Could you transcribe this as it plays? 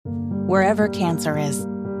Wherever cancer is,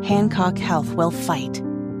 Hancock Health will fight.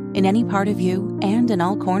 In any part of you and in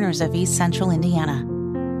all corners of East Central Indiana.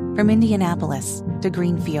 From Indianapolis to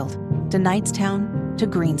Greenfield to Knightstown to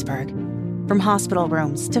Greensburg. From hospital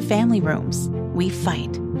rooms to family rooms, we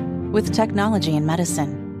fight. With technology and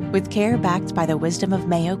medicine, with care backed by the wisdom of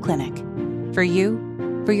Mayo Clinic. For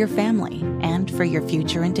you, for your family, and for your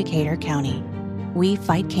future in Decatur County. We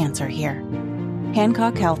fight cancer here.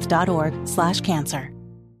 HancockHealth.org/cancer.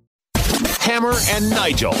 Hammer and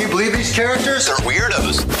Nigel. Can you believe these characters are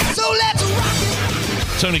weirdos? So let's rock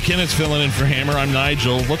it! Tony Kinnett's filling in for Hammer. I'm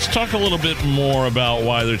Nigel. Let's talk a little bit more about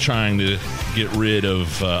why they're trying to get rid of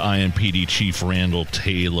IMPD Chief Randall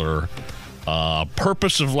Taylor.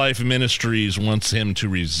 Purpose of Life Ministries wants him to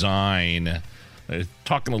resign. They're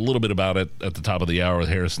talking a little bit about it at the top of the hour with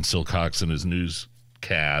Harrison Silcox in his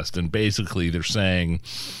newscast. And basically they're saying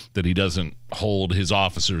that he doesn't hold his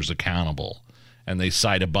officers accountable. And they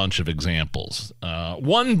cite a bunch of examples.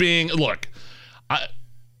 One being, look,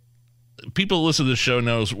 people who listen to this show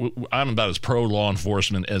knows I'm about as pro-law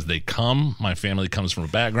enforcement as they come. My family comes from a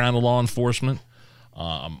background of law enforcement.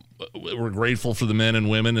 We're grateful for the men and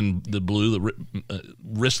women in the blue that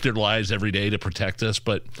risk their lives every day to protect us.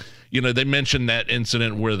 But, you know, they mentioned that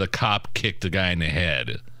incident where the cop kicked a guy in the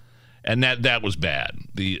head. And that was bad.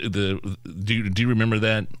 Do you remember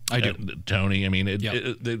that? I do, Tony. I mean,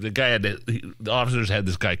 the guy the officers had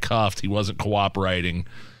this guy cuffed. He wasn't cooperating.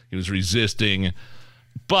 He was resisting,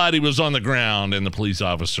 but he was on the ground. And the police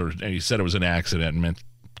officer, and he said it was an accident and meant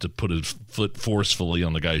to put his foot forcefully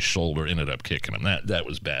on the guy's shoulder. Ended up kicking him. That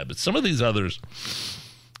was bad. But some of these others,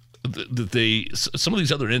 some of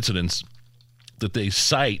these other incidents that they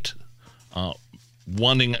cite.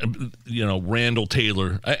 Wanting, Randall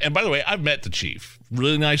Taylor. And by the way, I've met the chief.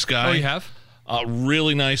 Really nice guy. Oh, you have?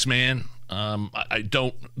 Really nice man.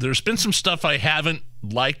 There's been some stuff I haven't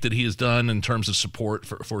liked that he has done in terms of support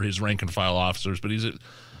for his rank and file officers, but he's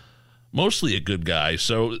mostly a good guy.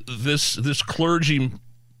 So this clergy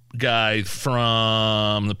guy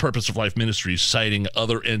from the Purpose of Life Ministries citing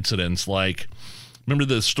other incidents like, remember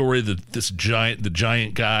the story that the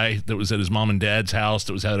giant guy that was at his mom and dad's house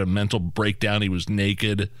that had a mental breakdown? He was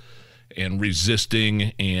naked and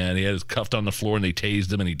resisting, and he had his cuffed on the floor, and they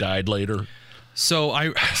tased him, and he died later. So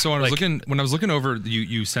when I was looking over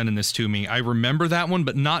you sending this to me, I remember that one,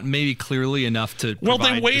 but not maybe clearly enough to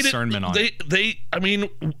provide discernment on it.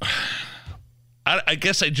 I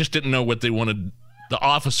guess I just didn't know what they wanted the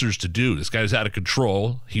officers to do. This guy's out of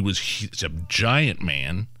control. He's a giant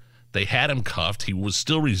man. They had him cuffed. He was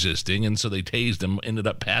still resisting, and so they tased him, ended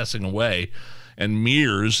up passing away. And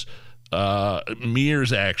Mears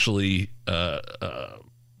actually,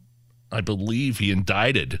 I believe he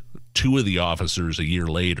indicted two of the officers a year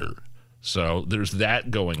later. So there's that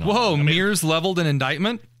going on. Whoa, Mears leveled an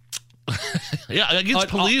indictment? Yeah, against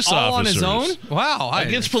police all officers. on his own? Wow.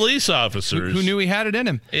 Against police officers. Who knew he had it in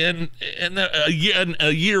him? And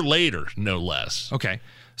a year later, no less. Okay.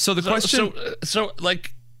 So the question... So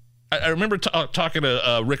I remember talking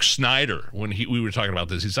to Rick Snyder when we were talking about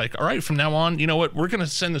this. He's like, all right, from now on, you know what? We're going to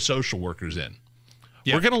send the social workers in.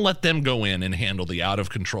 Yeah. We're going to let them go in and handle the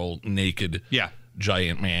out-of-control, naked,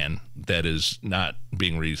 giant man that is not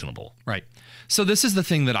being reasonable. Right. So this is the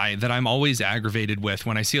thing that I'm always aggravated with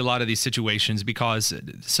when I see a lot of these situations, because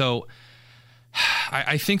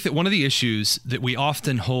I think that one of the issues that we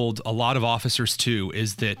often hold a lot of officers to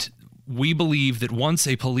is that we believe that once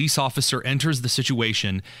a police officer enters the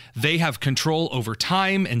situation, they have control over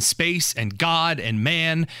time and space and God and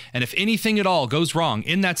man. And if anything at all goes wrong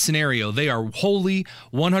in that scenario, they are wholly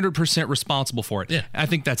 100% responsible for it. Yeah. I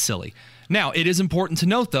think that's silly. Now, it is important to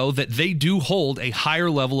note, though, that they do hold a higher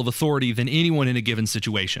level of authority than anyone in a given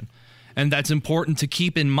situation. And that's important to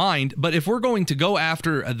keep in mind. But if we're going to go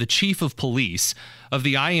after the chief of police of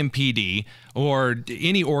the IMPD or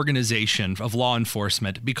any organization of law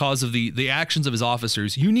enforcement because of the actions of his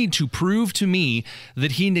officers, you need to prove to me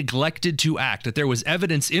that he neglected to act, that there was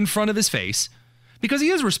evidence in front of his face, because he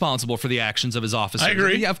is responsible for the actions of his officers. I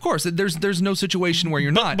agree. Yeah, of course. There's no situation where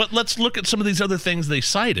you're not. But let's look at some of these other things they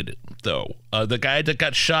cited, though. The guy that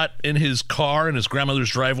got shot in his car in his grandmother's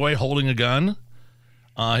driveway holding a gun.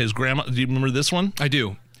 His grandma, do you remember this one? I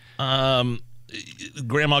do.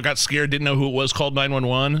 Grandma got scared, didn't know who it was, called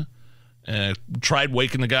 911. Tried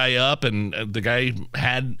waking the guy up, and the guy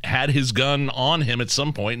had his gun on him at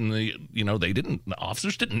some point, and the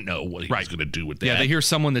officers didn't know what he was going to do with that. Yeah, they hear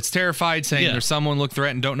someone that's terrified saying there's someone look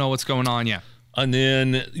threatened, don't know what's going on. Yeah, and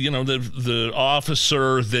then the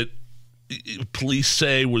officer that police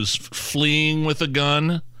say was fleeing with a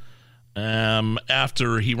gun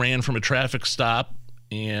after he ran from a traffic stop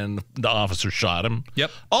and the officer shot him.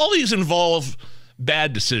 Yep. All these involve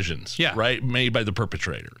bad decisions, Yeah. right, made by the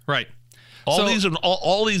perpetrator. Right. All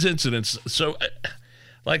these incidents. So,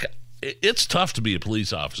 like, it's tough to be a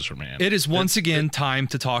police officer, man. It is once again time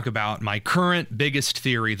to talk about my current biggest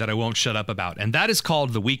theory that I won't shut up about, and that is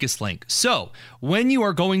called the weakest link. So, when you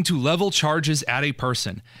are going to level charges at a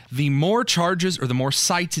person, the more charges or the more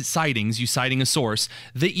sightings, you citing a source,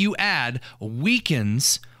 that you add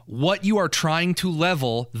weakens what you are trying to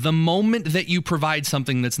level the moment that you provide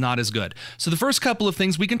something that's not as good. So the first couple of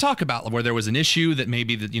things we can talk about where there was an issue that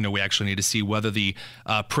maybe that, we actually need to see whether the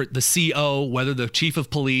CO, whether the chief of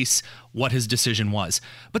police, what his decision was.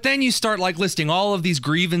 But then you start like listing all of these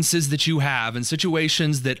grievances that you have and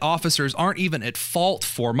situations that officers aren't even at fault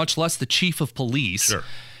for, much less the chief of police. Sure.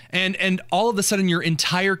 And all of a sudden, your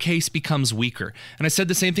entire case becomes weaker. And I said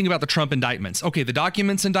the same thing about the Trump indictments. Okay, the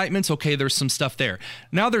indictments, okay, there's some stuff there.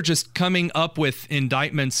 Now they're just coming up with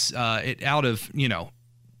indictments out of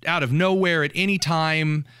nowhere at any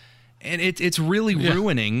time. And it's really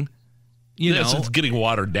ruining, It's getting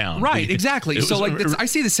watered down. Right, exactly. So I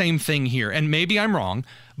see the same thing here. And maybe I'm wrong.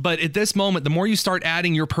 But at this moment, the more you start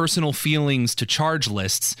adding your personal feelings to charge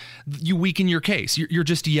lists, you weaken your case. You're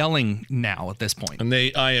just yelling now at this point. And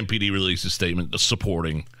IMPD released a statement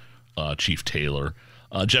supporting Chief Taylor.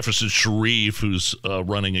 Jefferson Sharif, who's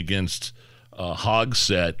running against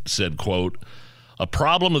Hogsett, said, quote, "A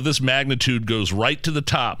problem of this magnitude goes right to the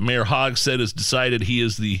top. Mayor Hogsett has decided he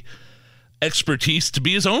is the expertise to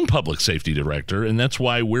be his own public safety director, and that's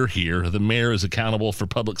why we're here. The mayor is accountable for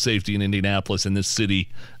public safety in Indianapolis, and this city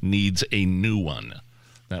needs a new one."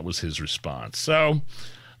 That was his response. So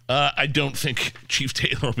I don't think Chief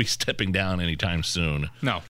Taylor will be stepping down anytime soon. No.